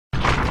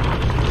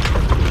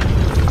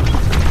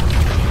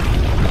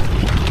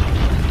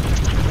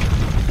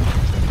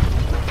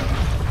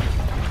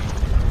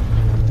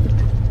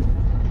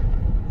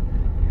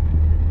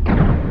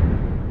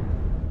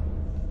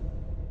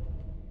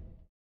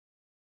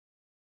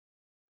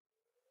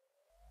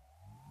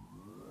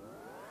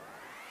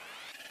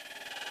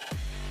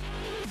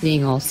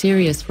Being all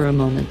serious for a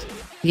moment,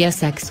 the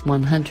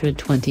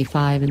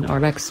SX125 and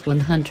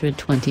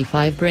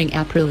RX125 bring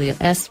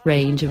Aprilia's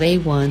range of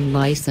A1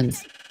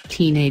 license,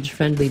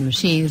 teenage-friendly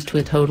machines to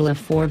a total of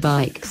 4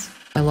 bikes,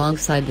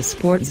 alongside the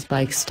sports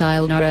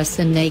bike-style RS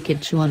and Naked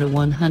Chuana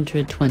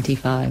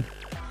 125.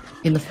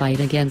 In the fight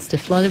against a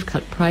flood of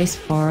cut-price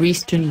Far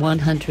Eastern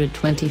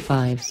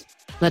 125s,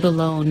 let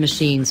alone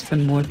machines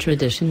from more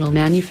traditional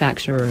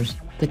manufacturers,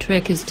 the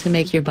trick is to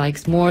make your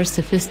bikes more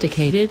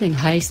sophisticated and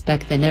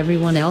high-spec than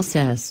everyone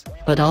else's,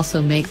 but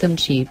also make them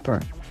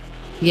cheaper.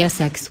 The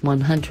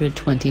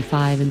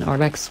SX125 and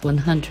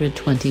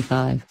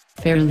RX125,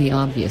 fairly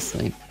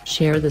obviously,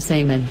 share the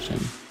same engine,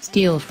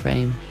 steel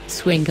frame,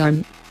 swing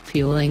arm,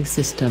 fueling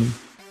system,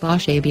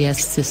 Bosch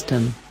ABS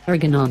system,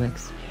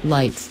 ergonomics,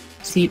 lights,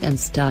 seat and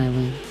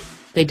styling.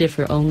 They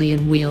differ only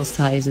in wheel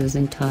sizes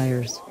and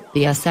tires.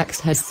 The SX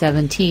has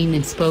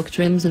 17-inch spoke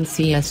trims and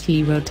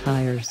CST road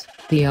tires.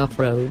 The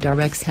off-road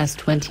RX has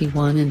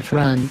 21 in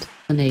front,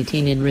 and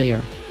 18 in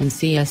rear, and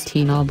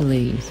CST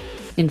knobblies.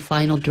 In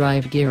final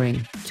drive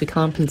gearing, to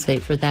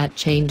compensate for that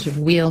change of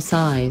wheel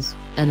size,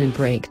 and in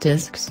brake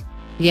discs,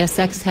 the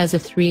SX has a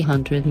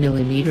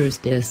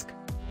 300mm disc.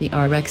 The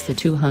RX a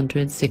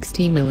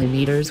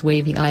 260mm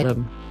wavy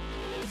item.